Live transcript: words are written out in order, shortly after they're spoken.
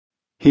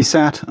He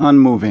sat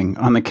unmoving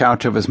on the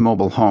couch of his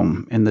mobile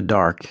home in the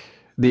dark,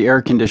 the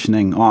air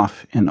conditioning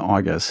off in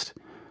August,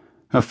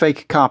 a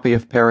fake copy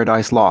of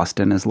Paradise Lost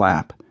in his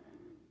lap.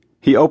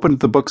 He opened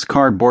the book's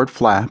cardboard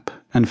flap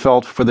and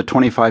felt for the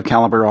 .25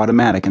 caliber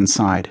automatic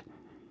inside.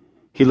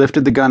 He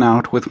lifted the gun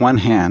out with one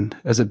hand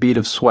as a bead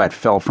of sweat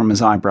fell from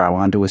his eyebrow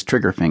onto his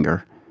trigger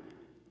finger.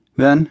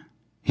 Then,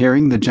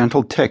 hearing the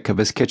gentle tick of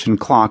his kitchen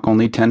clock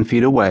only 10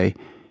 feet away,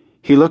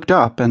 he looked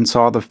up and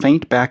saw the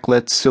faint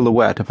backlit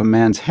silhouette of a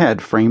man's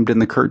head framed in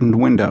the curtained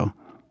window.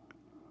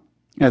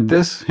 At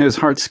this, his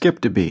heart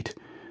skipped a beat,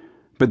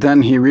 but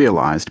then he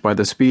realized by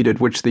the speed at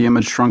which the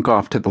image shrunk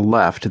off to the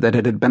left that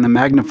it had been a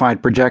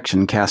magnified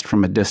projection cast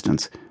from a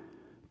distance.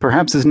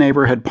 Perhaps his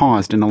neighbor had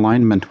paused in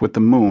alignment with the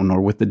moon or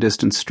with the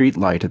distant street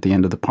light at the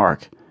end of the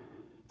park.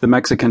 The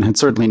Mexican had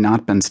certainly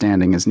not been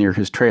standing as near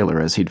his trailer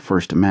as he'd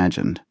first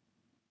imagined.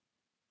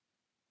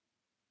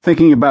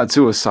 Thinking about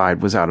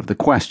suicide was out of the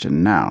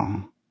question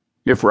now.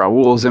 If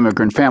Raoul's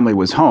immigrant family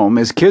was home,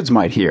 his kids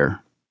might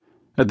hear.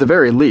 At the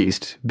very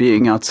least,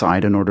 being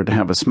outside in order to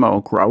have a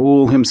smoke,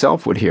 Raoul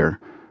himself would hear,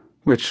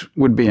 which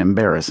would be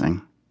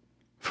embarrassing.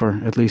 For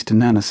at least a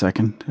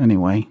nanosecond,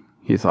 anyway,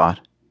 he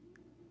thought.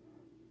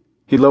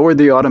 He lowered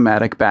the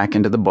automatic back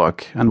into the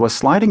book and was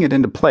sliding it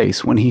into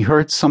place when he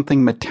heard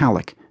something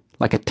metallic,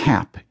 like a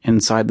tap,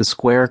 inside the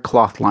square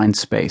cloth-lined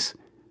space.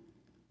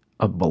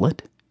 A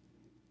bullet?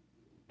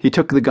 He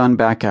took the gun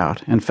back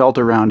out and felt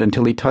around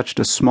until he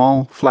touched a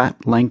small,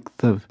 flat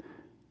length of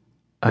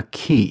a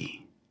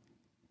key.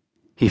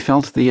 He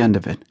felt the end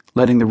of it,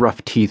 letting the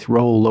rough teeth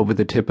roll over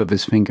the tip of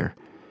his finger.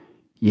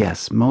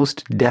 Yes,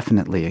 most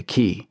definitely a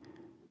key.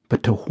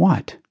 But to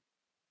what?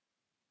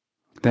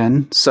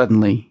 Then,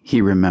 suddenly,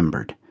 he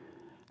remembered.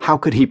 How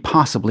could he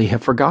possibly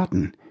have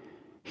forgotten?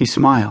 He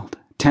smiled,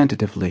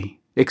 tentatively,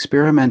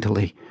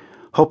 experimentally,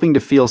 hoping to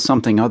feel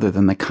something other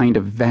than the kind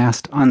of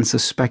vast,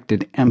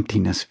 unsuspected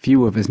emptiness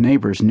few of his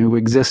neighbors knew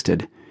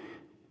existed.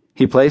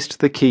 He placed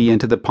the key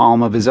into the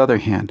palm of his other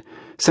hand,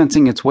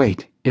 sensing its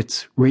weight,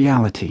 its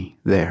reality,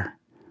 there.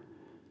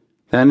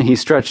 Then he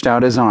stretched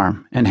out his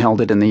arm and held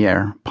it in the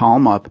air,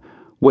 palm up,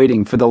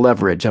 waiting for the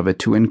leverage of it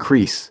to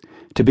increase,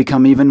 to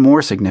become even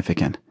more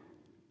significant.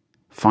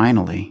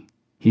 Finally,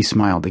 he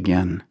smiled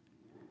again.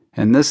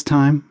 And this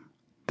time,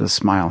 the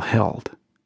smile held.